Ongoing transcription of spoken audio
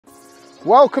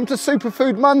Welcome to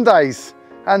Superfood Mondays,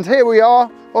 and here we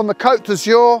are on the Côte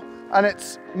d'Azur, and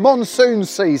it's monsoon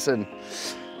season.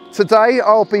 Today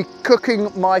I'll be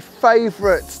cooking my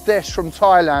favourite dish from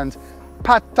Thailand,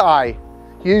 Pad Thai,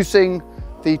 using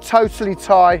the Totally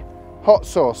Thai hot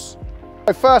sauce.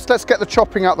 So first, let's get the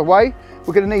chopping out the way.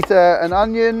 We're going to need an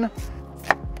onion,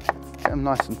 get them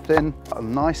nice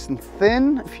and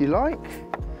thin if you like,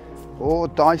 or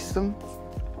dice them.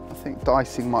 I think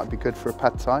dicing might be good for a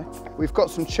pad thai. We've got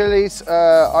some chilies.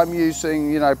 I'm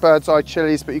using, bird's eye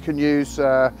chilies, but you can use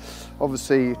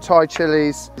obviously Thai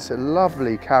chilies. These are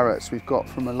lovely carrots we've got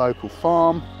from a local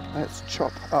farm. Let's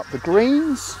chop up the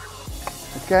greens.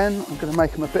 Again, I'm going to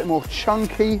make them a bit more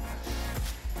chunky.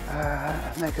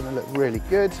 And they're going to look really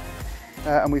good.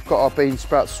 And we've got our bean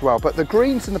sprouts as well. But the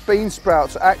greens and the bean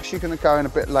sprouts are actually going to go in a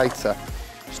bit later.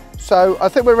 So I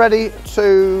think we're ready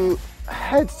to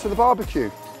head to the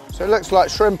barbecue. So it looks like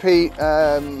Shrimpy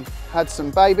had some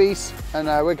babies, and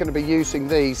we're going to be using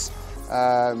these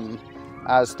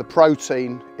as the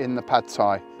protein in the pad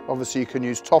thai. Obviously you can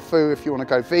use tofu if you want to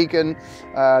go vegan,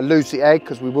 lose the egg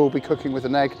because we will be cooking with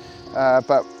an egg,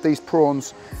 but these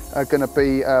prawns are going to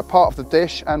be part of the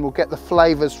dish, and we'll get the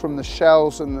flavours from the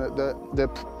shells and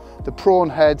the prawn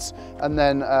heads, and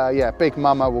then Big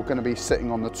Mama will going to be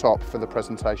sitting on the top for the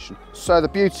presentation. So the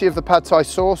beauty of the pad thai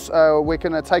sauce, we're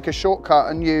going to take a shortcut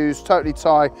and use Totally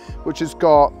Thai, which has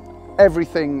got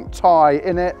everything Thai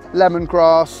in it: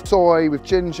 lemongrass, soy with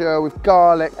ginger, with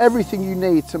garlic, everything you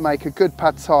need to make a good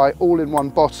pad thai all in one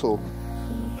bottle.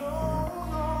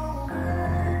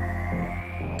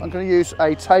 I'm going to use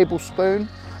a tablespoon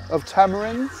of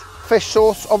tamarind. Fish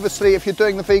sauce, obviously if you're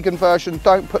doing the vegan version,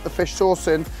 don't put the fish sauce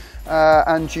in,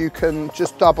 and you can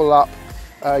just double up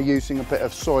using a bit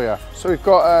of soya. So we've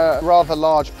got a rather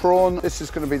large prawn. This is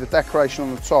going to be the decoration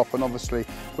on the top, and obviously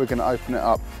we're going to open it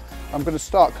up. I'm going to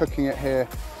start cooking it here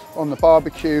on the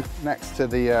barbecue next to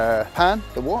the pan,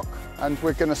 the wok, and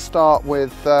we're going to start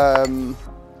with the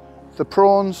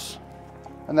prawns,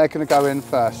 and they're going to go in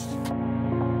first.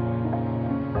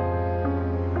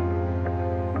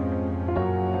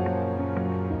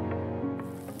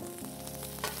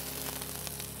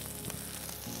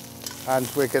 And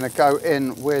we're going to go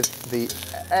in with the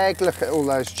egg. Look at all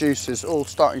those juices all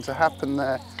starting to happen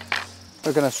there.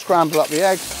 We're going to scramble up the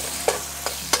egg,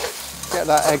 get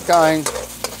that egg going.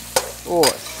 Oh,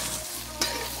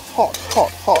 it's hot,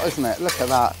 hot, hot, isn't it? Look at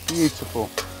that, beautiful.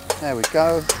 There we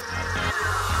go.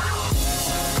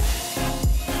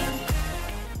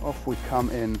 Off we come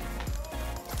in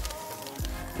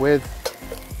with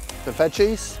the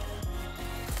veggies.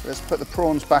 Let's put the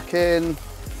prawns back in.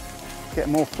 Get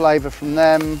more flavour from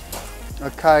them,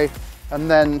 okay,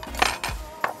 and then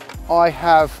I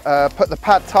have put the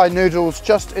pad thai noodles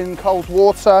just in cold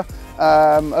water.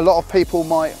 A lot of people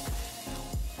might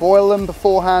boil them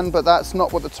beforehand, but that's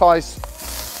not what the Thais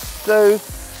do.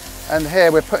 And here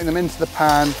we're putting them into the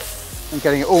pan and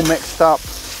getting it all mixed up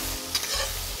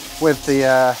with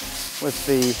the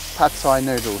pad thai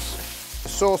noodles.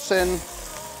 Sauce in,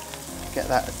 get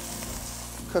that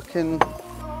cooking.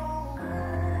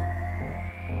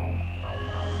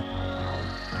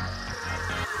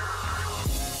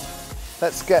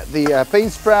 Let's get the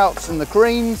bean sprouts and the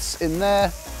greens in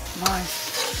there. Nice.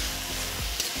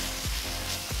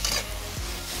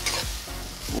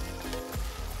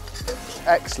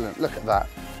 Excellent, look at that.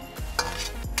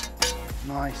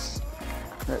 Nice.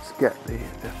 Let's get the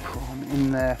prawn in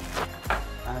there.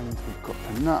 And we've got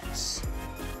the nuts.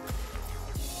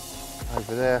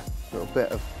 Over there, a little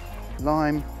bit of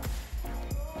lime.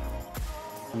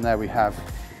 And there we have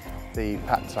the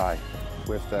pad thai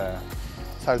with the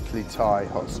Totally Thai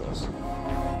hot sauce.